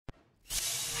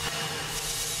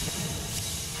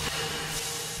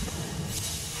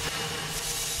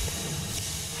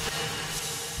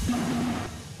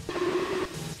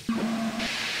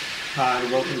Hi,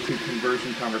 welcome to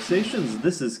Conversion Conversations.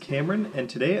 This is Cameron, and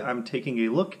today I'm taking a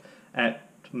look at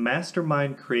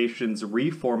Mastermind Creations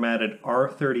Reformatted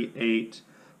R38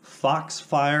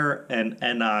 Foxwire and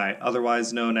Ni,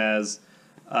 otherwise known as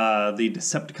the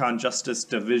Decepticon Justice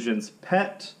Division's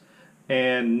pet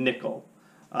and Nickle.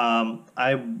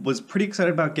 I was pretty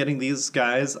excited about getting these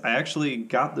guys. I actually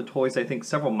got the toys, I think,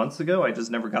 several months ago. I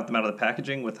just never got them out of the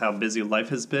packaging with how busy life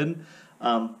has been.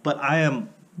 But I am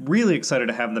really excited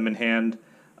to have them in hand.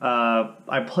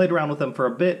 I played around with them for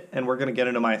a bit, and we're going to get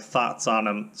into my thoughts on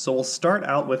them. So we'll start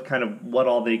out with kind of what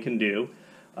all they can do.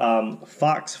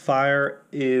 Foxwire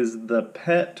is the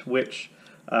pet, which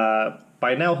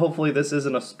by now, hopefully this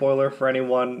isn't a spoiler for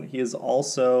anyone. He is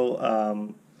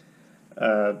also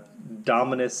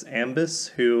Dominus Ambus,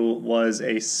 who was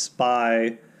a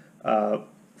spy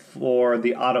for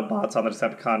the Autobots on the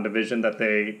Decepticon Division that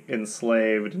they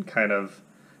enslaved and kind of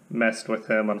messed with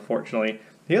him, unfortunately.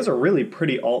 He has a really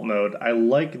pretty alt mode. I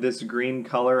like this green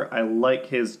color. I like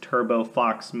his Turbo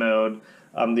Fox mode.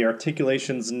 The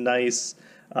articulation's nice.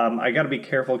 I gotta be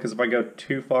careful because if I go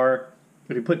too far,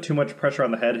 if you put too much pressure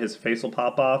on the head, his face will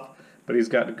pop off. But he's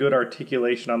got good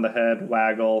articulation on the head,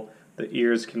 waggle. The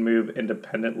ears can move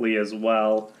independently as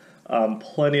well.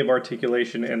 Plenty of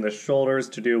articulation in the shoulders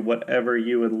to do whatever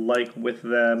you would like with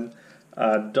them.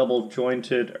 Double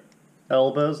jointed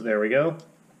elbows, there we go.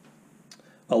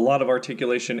 A lot of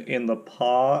articulation in the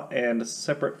paw, and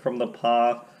separate from the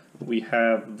paw, we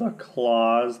have the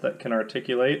claws that can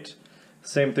articulate.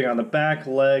 Same thing on the back,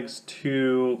 legs,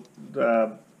 he's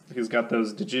got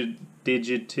those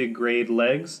digitigrade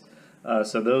legs,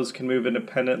 so those can move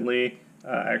independently.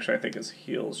 Actually, I think his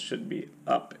heels should be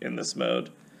up in this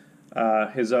mode.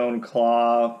 His own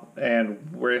claw and,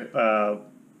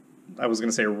 I was going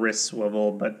to say wrist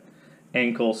swivel, but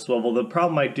ankle swivel. The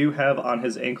problem I do have on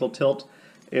his ankle tilt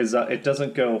is it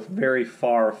doesn't go very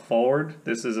far forward.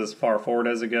 This is as far forward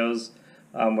as it goes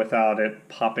without it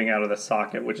popping out of the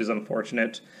socket, which is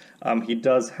unfortunate. He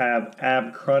does have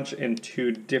ab crunch in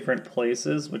 2 different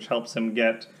places, which helps him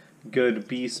get good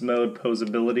beast mode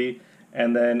posability,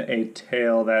 and then a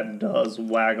tail that does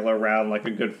waggle around like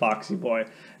a good foxy boy,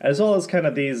 as well as kind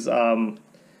of these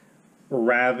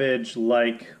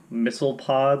Ravage-like missile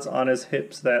pods on his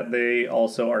hips that they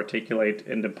also articulate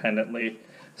independently.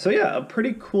 So yeah, a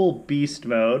pretty cool beast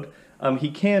mode.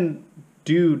 He can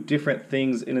do different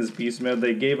things in his beast mode.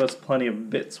 They gave us plenty of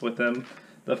bits with him.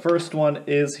 The first one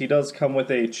is he does come with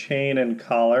a chain and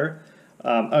collar.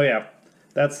 Oh yeah,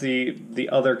 that's the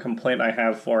other complaint I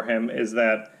have for him, is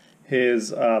that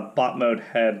his bot mode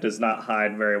head does not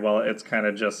hide very well. It's kind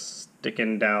of just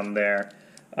sticking down there.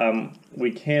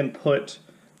 We can put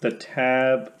the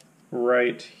tab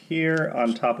right here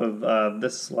on top of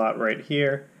this slot right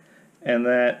here. And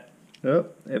that,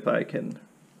 if I can,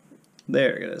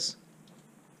 there it is.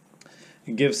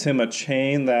 It gives him a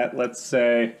chain that, let's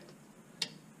say,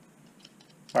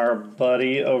 our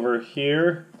buddy over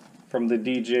here from the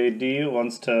DJD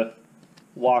wants to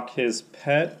walk his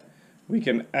pet. We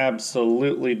can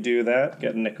absolutely do that.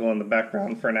 Get Nickle in the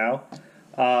background for now.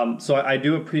 So I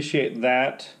do appreciate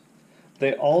that.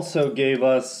 They also gave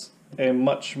us a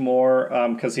much more,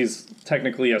 because he's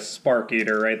technically a spark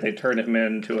eater, right? They turned him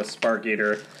into a spark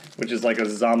eater, which is like a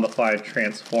zombified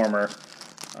transformer.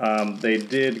 They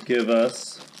did give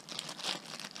us,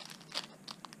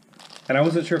 and I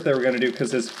wasn't sure if they were going to do,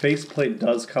 because his faceplate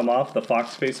does come off, the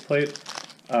fox faceplate,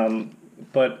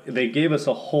 but they gave us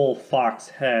a whole fox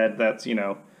head that's, you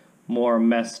know, more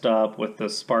messed up with the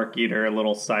spark eater,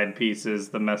 little side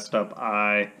pieces, the messed up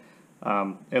eye.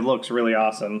 It looks really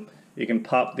awesome. You can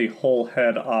pop the whole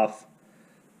head off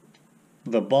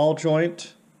the ball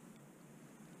joint,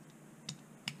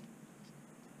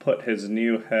 put his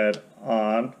new head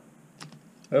on.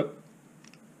 Oh.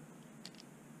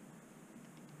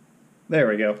 There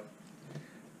we go.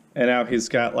 And now he's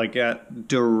got like a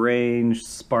deranged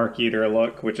spark eater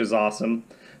look, which is awesome.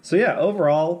 So yeah,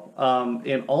 overall,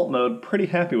 in alt mode, pretty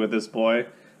happy with this boy.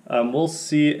 We'll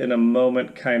see in a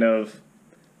moment kind of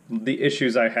the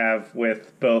issues I have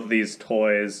with both these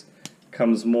toys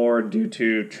comes more due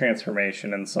to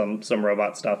transformation and some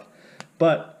robot stuff.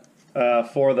 But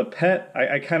for the pet,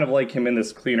 I kind of like him in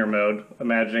this cleaner mode,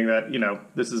 imagining that, you know,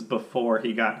 this is before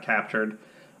he got captured.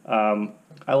 I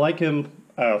like him.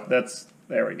 Oh,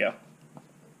 there we go.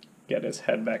 Get his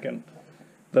head back in.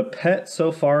 The pet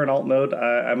so far in alt mode,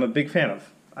 I'm a big fan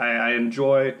of. I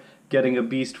enjoy getting a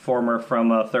beast former from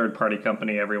a third-party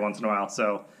company every once in a while,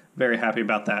 so very happy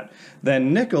about that.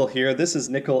 Then Nickle here, this is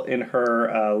Nickle in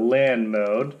her land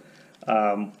mode.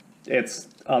 It's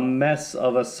a mess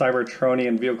of a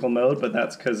Cybertronian vehicle mode, but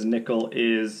that's because Nickle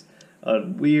is a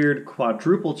weird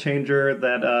quadruple changer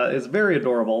that is very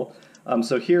adorable.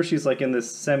 So here she's like in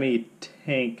this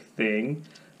semi-tank thing.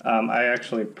 I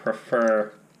actually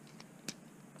prefer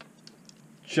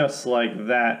just like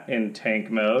that in tank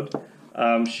mode.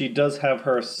 She does have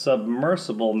her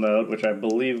submersible mode, which I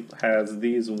believe has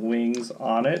these wings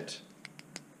on it.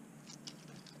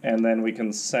 And then we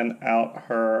can send out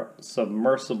her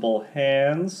submersible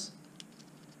hands.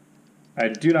 I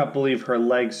do not believe her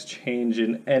legs change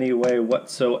in any way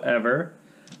whatsoever.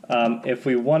 If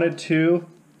we wanted to,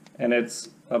 and it's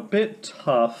a bit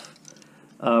tough,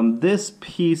 this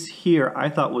piece here I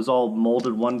thought was all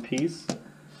molded one piece.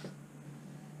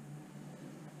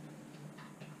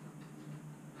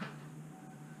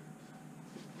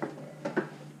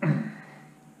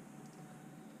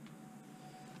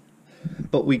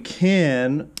 But we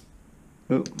can,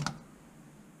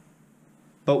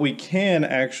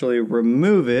 actually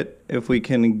remove it if we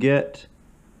can get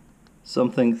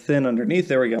something thin underneath.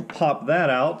 There we go. Pop that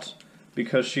out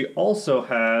because she also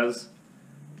has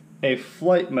a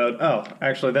flight mode. Oh,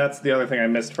 actually that's the other thing I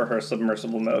missed for her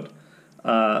submersible mode.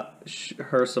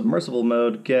 Her submersible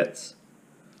mode gets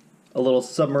a little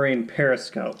submarine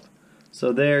periscope.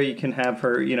 So there you can have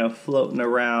her, you know, floating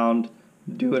around,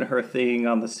 doing her thing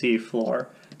on the sea floor.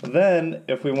 Then,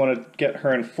 if we want to get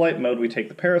her in flight mode, we take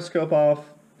the periscope off,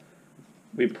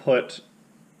 we put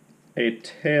a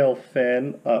tail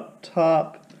fin up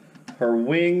top, her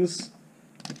wings,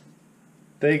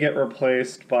 they get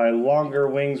replaced by longer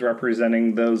wings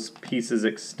representing those pieces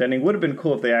extending. Would have been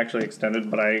cool if they actually extended,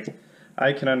 but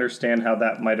I can understand how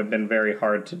that might have been very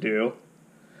hard to do.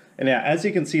 And yeah, as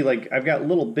you can see, like, I've got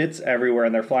little bits everywhere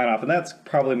and they're flying off, and that's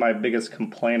probably my biggest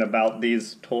complaint about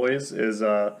these toys is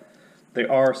they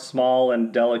are small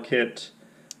and delicate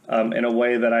in a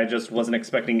way that I just wasn't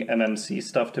expecting MMC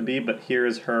stuff to be, but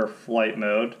here's her flight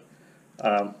mode,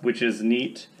 which is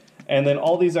neat. And then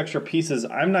all these extra pieces,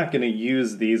 I'm not going to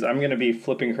use these. I'm going to be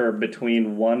flipping her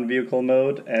between one vehicle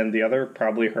mode and the other,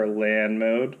 probably her land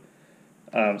mode.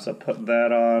 So put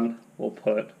that on, we'll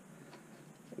put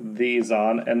these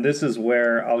on, and this is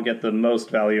where I'll get the most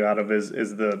value out of is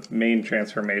the main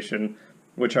transformation,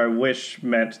 which I wish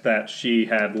meant that she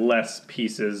had less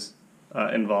pieces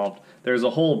involved. There's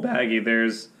a whole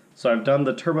baggie. So I've done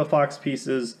the TurboFox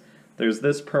pieces, there's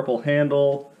this purple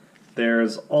handle,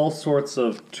 there's all sorts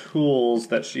of tools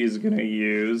that she's going to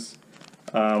use,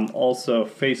 also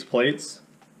faceplates,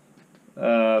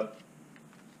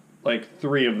 like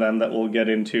 3 of them that we'll get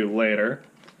into later,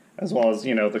 as well as,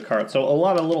 you know, the cart. So a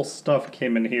lot of little stuff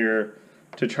came in here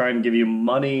to try and give you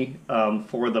money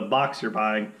for the box you're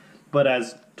buying. But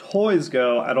as toys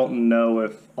go, I don't know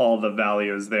if all the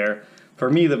value is there. For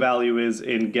me, the value is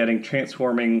in getting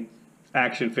transforming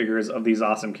action figures of these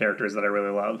awesome characters that I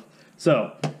really love.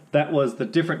 So that was the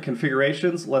different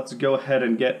configurations. Let's go ahead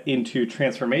and get into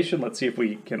transformation. Let's see if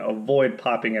we can avoid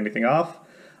popping anything off.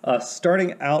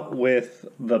 Starting out with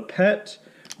the pet,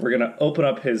 we're going to open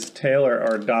up his tail,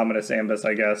 or Dominus Ambus,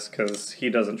 I guess, because he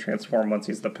doesn't transform once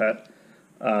he's the pet.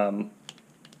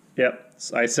 Yep,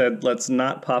 I said let's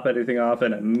not pop anything off,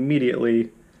 and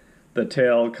immediately the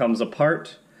tail comes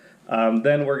apart.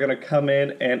 Then we're going to come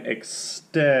in and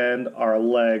extend our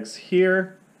legs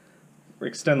here.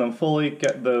 Extend them fully,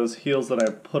 get those heels that I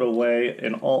put away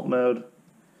in alt mode.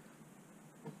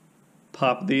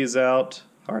 Pop these out.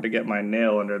 Hard to get my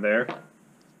nail under there.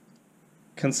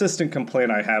 Consistent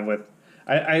complaint I have with...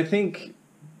 I think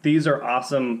these are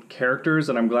awesome characters,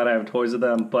 and I'm glad I have toys of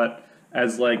them, but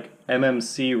as like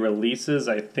MMC releases,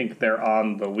 I think they're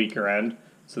on the weaker end.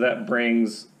 So that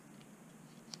brings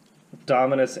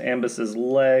Dominus Ambus's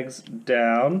legs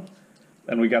down,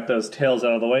 and we got those tails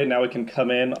out of the way. Now we can come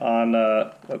in on,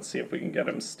 let's see if we can get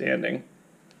him standing.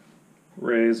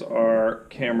 Raise our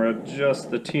camera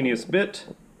just the teeniest bit.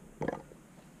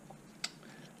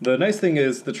 The nice thing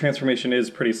is the transformation is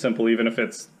pretty simple, even if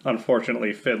it's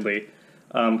unfortunately fiddly.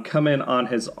 Come in on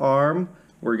his arm.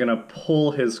 We're going to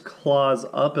pull his claws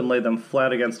up and lay them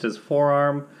flat against his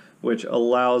forearm, which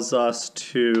allows us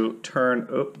to turn...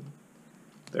 Oh,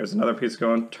 there's another piece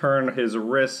going. Turn his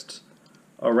wrist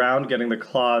around, getting the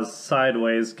claws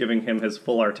sideways, giving him his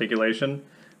full articulation.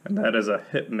 And that is a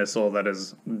hip missile that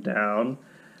is down.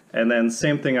 And then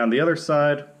same thing on the other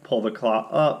side. Pull the claw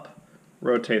up.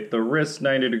 Rotate the wrist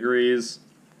 90 degrees.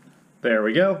 There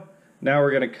we go. Now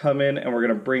we're going to come in and we're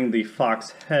going to bring the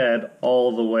fox head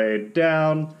all the way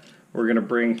down. We're going to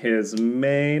bring his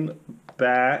mane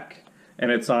back,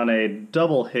 and it's on a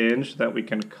double hinge that we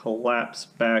can collapse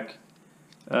back.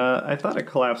 I thought it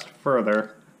collapsed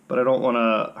further, but I don't want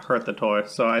to hurt the toy,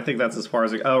 so I think that's as far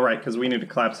as it... Oh, right, because we need to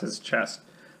collapse his chest.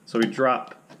 So we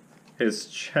drop his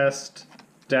chest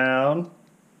down,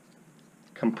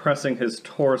 compressing his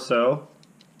torso,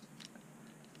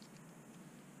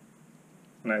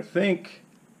 and I think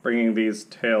bringing these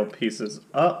tail pieces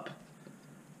up.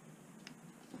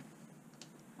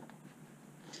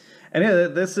 And yeah,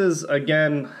 this is,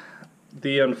 again,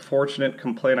 the unfortunate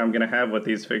complaint I'm going to have with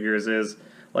these figures is,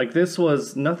 like, this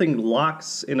was, nothing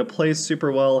locks into place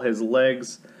super well. His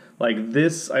legs, like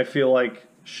this, I feel like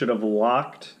should have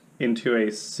locked into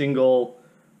a single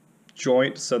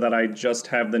joint so that I just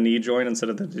have the knee joint instead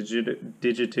of the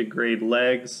digitigrade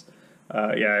legs.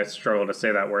 Yeah, I struggle to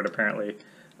say that word apparently.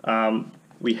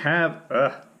 We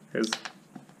have, his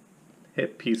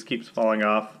hip piece keeps falling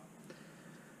off.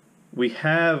 We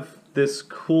have this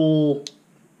cool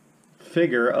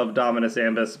figure of Dominus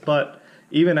Ambus, but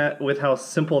even with how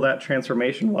simple that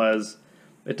transformation was,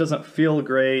 it doesn't feel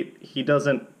great. He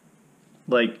doesn't,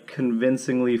 like,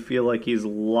 convincingly feel like he's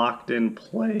locked in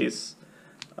place.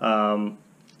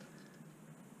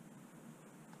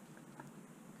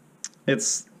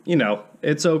 It's, you know,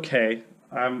 it's okay.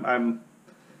 I'm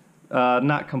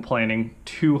not complaining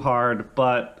too hard,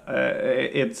 but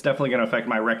it's definitely going to affect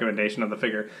my recommendation of the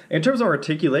figure. In terms of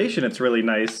articulation, it's really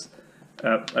nice.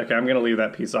 Okay, I'm going to leave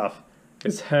that piece off.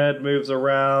 His head moves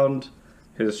around.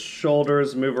 His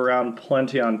shoulders move around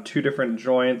plenty on two different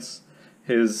joints.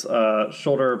 His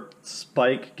shoulder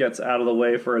spike gets out of the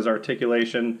way for his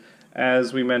articulation.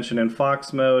 As we mentioned in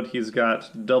Fox mode, he's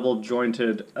got double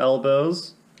jointed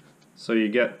elbows, so you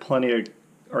get plenty of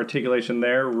articulation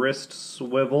there. Wrist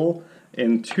swivel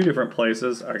in two different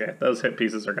places. Okay, those hip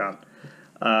pieces are gone.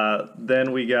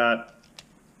 Then we got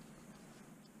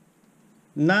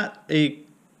not a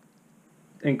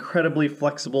incredibly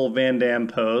flexible Van Damme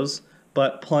pose,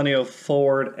 but plenty of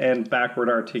forward and backward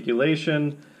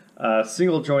articulation,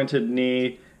 single jointed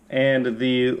knee, and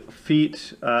the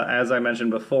feet, as I mentioned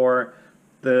before,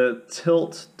 the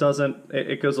tilt doesn't,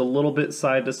 it goes a little bit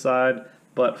side to side,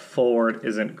 but forward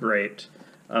isn't great,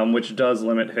 which does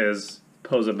limit his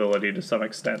posability to some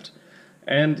extent.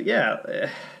 And yeah,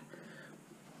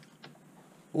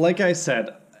 like I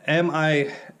said, am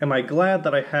I glad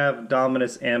that I have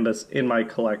Dominus Ambus in my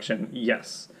collection?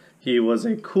 Yes. He was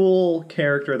a cool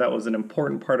character that was an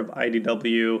important part of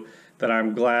IDW that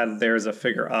I'm glad there's a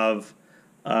figure of.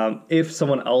 If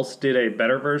someone else did a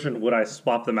better version, would I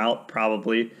swap them out?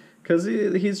 Probably, because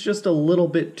he's just a little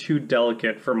bit too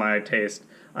delicate for my taste.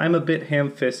 I'm a bit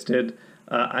ham-fisted.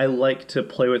 I like to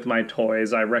play with my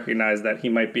toys. I recognize that he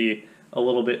might be a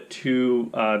little bit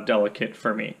too delicate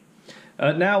for me.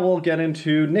 Now we'll get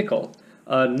into Nickle.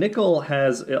 Nickle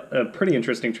has a pretty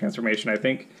interesting transformation, I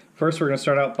think. First, we're going to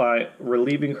start out by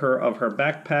relieving her of her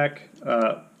backpack.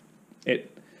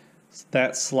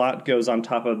 That slot goes on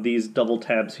top of these double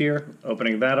tabs here,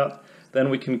 opening that up. Then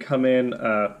we can come in,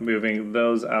 moving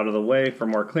those out of the way for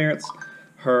more clearance.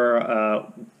 Her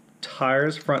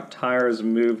tires, front tires,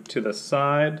 move to the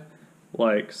side,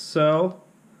 like so.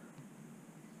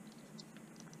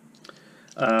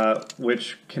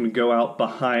 Which can go out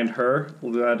behind her,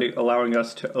 allowing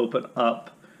us to open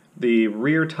up the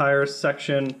rear tire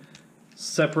section,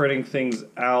 separating things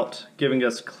out, giving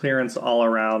us clearance all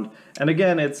around. And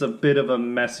again, it's a bit of a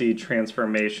messy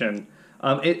transformation.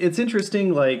 It's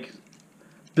interesting, like,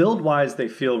 build-wise they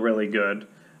feel really good,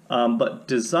 but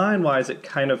design-wise it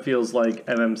kind of feels like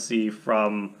MMC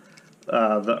from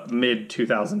the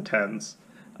mid-2010s.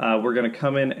 We're going to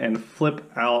come in and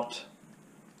flip out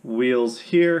wheels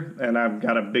here, and I've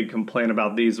got a big complaint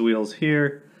about these wheels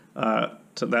here,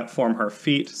 that form her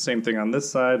feet. Same thing on this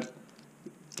side.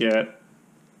 Get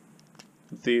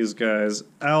these guys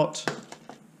out.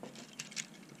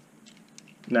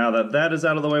 Now that that is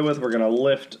out of the way with, we're going to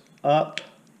lift up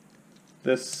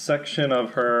this section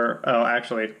of her. Oh,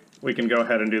 actually, we can go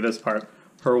ahead and do this part.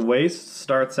 Her waist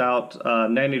starts out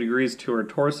 90 degrees to her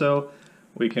torso.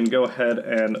 We can go ahead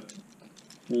and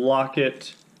lock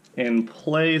it in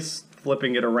place,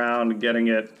 flipping it around, getting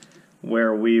it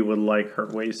where we would like her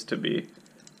waist to be.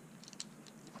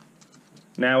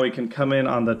 Now we can come in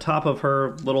on the top of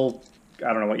her little,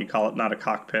 I don't know what you call it, not a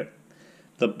cockpit.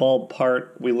 The bulb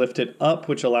part, we lift it up,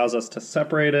 which allows us to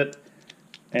separate it,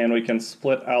 and we can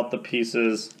split out the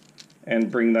pieces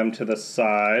and bring them to the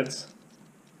sides.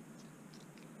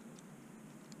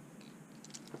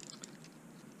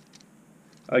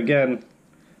 Again,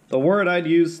 the word I'd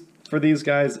use for these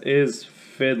guys is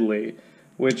fiddly,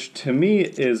 which to me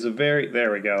is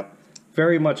there we go,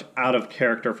 very much out of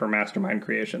character for Mastermind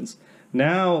Creations.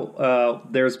 Now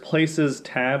there's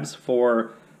tabs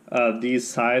for these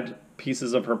side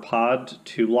pieces of her pod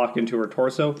to lock into her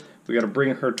torso. We got to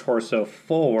bring her torso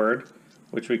forward,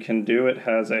 which we can do. It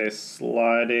has a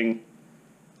sliding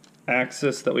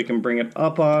axis that we can bring it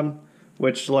up on,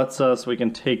 which lets us, we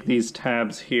can take these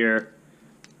tabs here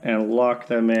and lock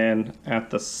them in at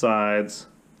the sides.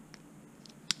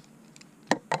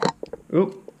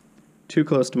 Oop, too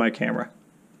close to my camera.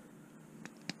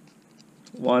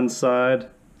 One side,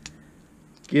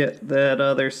 get that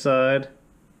other side.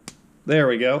 There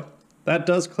we go. That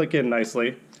does click in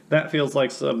nicely. That feels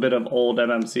like a bit of old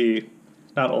MMC,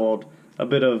 not old, a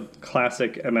bit of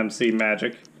classic MMC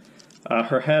magic.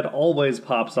 Her head always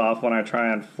pops off when I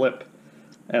try and flip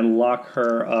and lock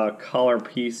her collar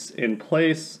piece in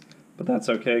place, but that's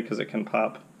okay because it can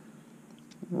pop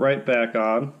right back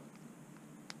on.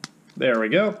 There we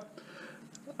go.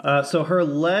 So her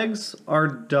legs are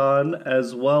done,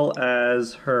 as well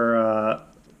as her,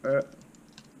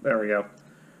 there we go,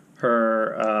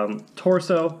 her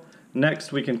torso.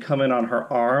 Next we can come in on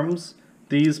her arms.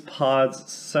 These pods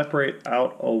separate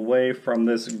out away from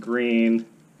this green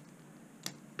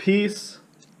piece,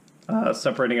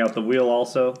 separating out the wheel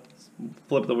also.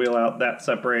 Flip the wheel out, that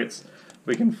separates.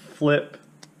 We can flip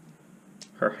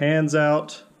her hands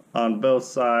out on both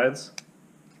sides.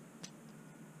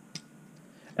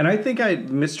 And I think I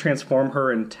mistransform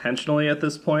her intentionally at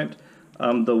this point.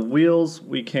 The wheels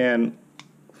we can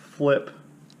flip.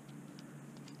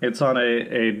 It's on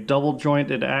a double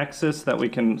jointed axis that we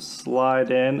can slide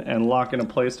in and lock into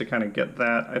place to kind of get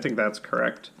that. I think that's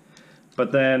correct.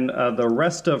 But then the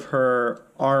rest of her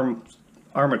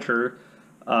armature,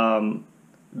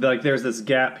 like there's this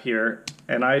gap here,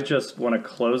 and I just want to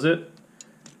close it.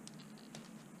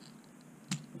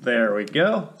 There we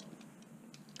go.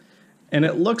 And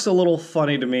it looks a little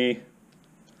funny to me.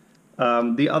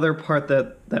 The other part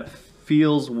that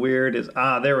feels weird is,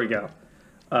 there we go.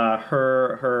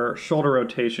 Her shoulder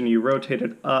rotation, you rotate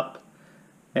it up,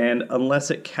 and unless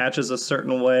it catches a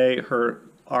certain way, her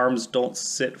arms don't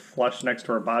sit flush next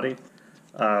to her body.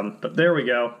 But there we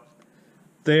go.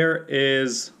 There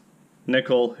is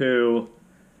Nickle, who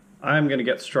I'm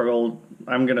gonna struggle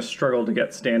to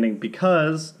get standing,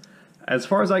 because as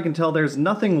far as I can tell, there's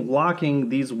nothing locking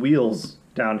these wheels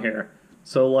down here.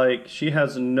 So like, she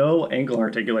has no ankle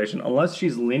articulation unless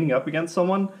she's leaning up against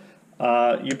someone.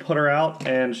 You put her out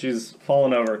and she's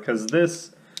fallen over, because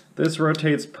this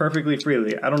rotates perfectly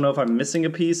freely. I don't know if I'm missing a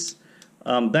piece.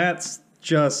 That's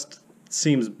just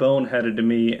seems boneheaded to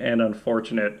me and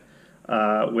unfortunate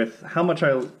with how much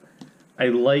I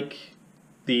like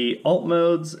the alt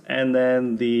modes and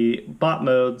then the bot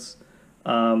modes.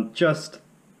 Just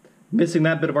missing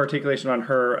that bit of articulation on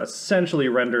her essentially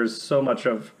renders so much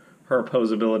of her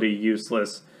posability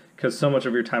useless, because so much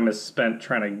of your time is spent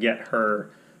trying to get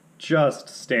her just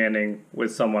standing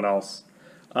with someone else.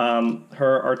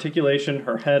 Her articulation,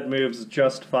 her head moves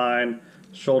just fine.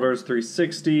 Shoulders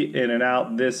 360, in and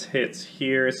out. This hits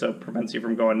here, so it prevents you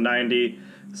from going 90.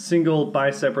 Single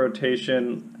bicep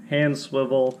rotation, hand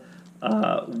swivel,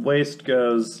 waist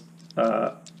goes,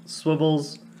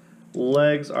 swivels.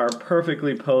 Legs are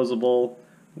perfectly posable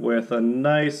with a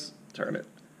nice, turn it,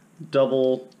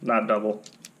 double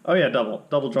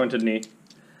jointed knee.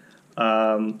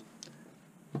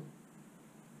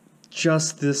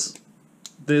 Just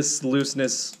this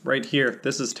looseness right here,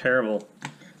 this is terrible.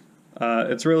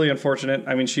 It's really unfortunate.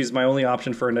 I mean, she's my only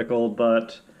option for a Nickle,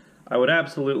 but I would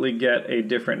absolutely get a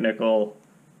different Nickle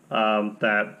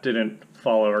that didn't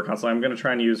fall over constantly. I'm going to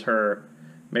try and use her,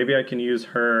 maybe I can use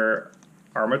her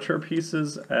armature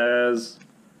pieces as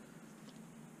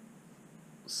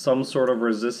some sort of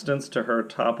resistance to her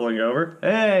toppling over.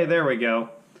 Hey, there we go.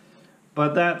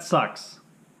 But that sucks.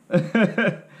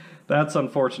 That's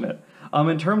unfortunate.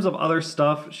 In terms of other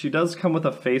stuff, she does come with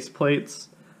a faceplates.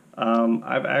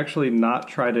 I've actually not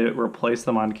tried to replace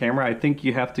them on camera. I think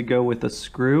you have to go with a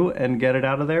screw and get it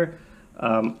out of there.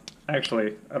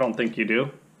 Actually, I don't think you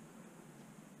do.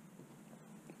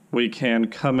 We can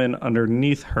come in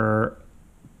underneath her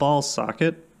ball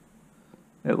socket,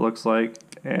 it looks like,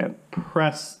 and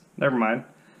press, never mind,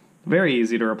 very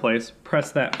easy to replace.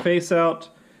 Press that face out.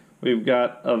 We've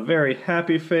got a very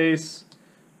happy face.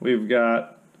 We've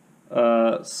got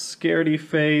a scaredy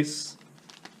face,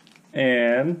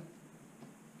 and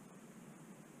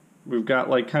we've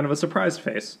got like kind of a surprise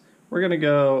face. We're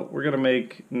gonna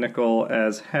make Nickle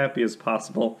as happy as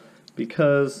possible,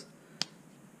 because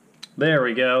there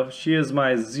we go. She is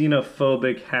my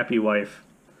xenophobic happy wife.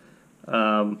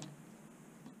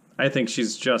 I think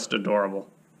she's just adorable.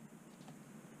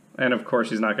 And of course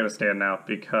she's not going to stand now,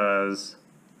 because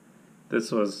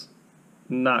this was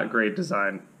not great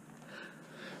design.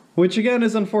 Which again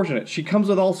is unfortunate. She comes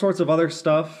with all sorts of other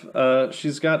stuff.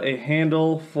 She's got a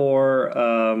handle for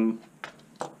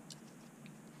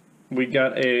we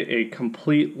got a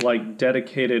complete, like,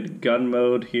 dedicated gun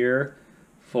mode here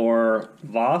for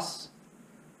Voss.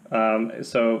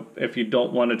 So if you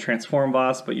don't want to transform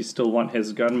Voss, but you still want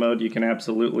his gun mode, you can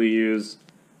absolutely use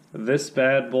this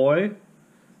bad boy,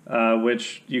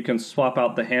 which you can swap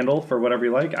out the handle for whatever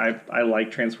you like. I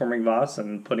like transforming Voss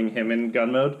and putting him in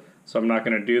gun mode, so I'm not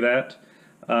going to do that.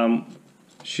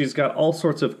 She's got all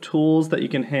sorts of tools that you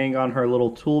can hang on her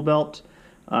little tool belt.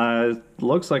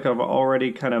 Looks like I've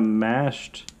already kind of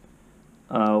mashed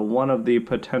one of the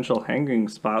potential hanging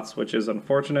spots, which is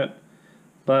unfortunate,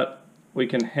 but we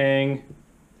can hang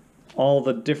all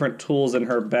the different tools in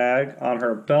her bag on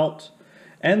her belt.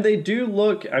 And they do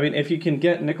look, I mean, if you can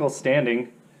get Nickle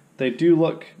standing, they do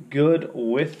look good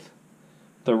with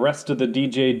the rest of the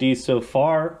DJD so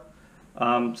far.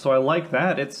 So I like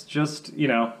that. It's just, you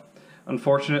know,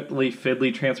 unfortunately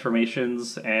fiddly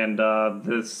transformations, and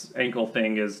this ankle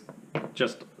thing is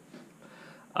just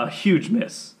a huge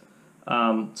miss.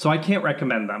 So I can't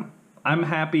recommend them. I'm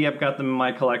happy I've got them in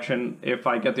my collection. If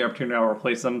I get the opportunity, I'll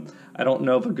replace them. I don't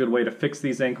know of a good way to fix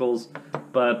these ankles,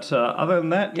 but other than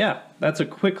that, yeah, that's a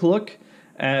quick look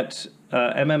at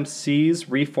MMC's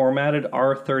reformatted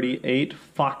R38,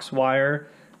 Foxwire,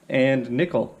 and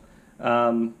Nickle.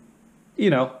 You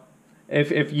know,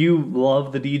 if you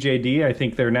love the DJD, I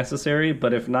think they're necessary,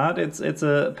 but if not, it's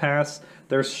a pass.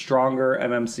 There's stronger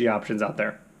MMC options out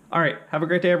there. All right, have a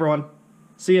great day, everyone.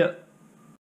 See ya.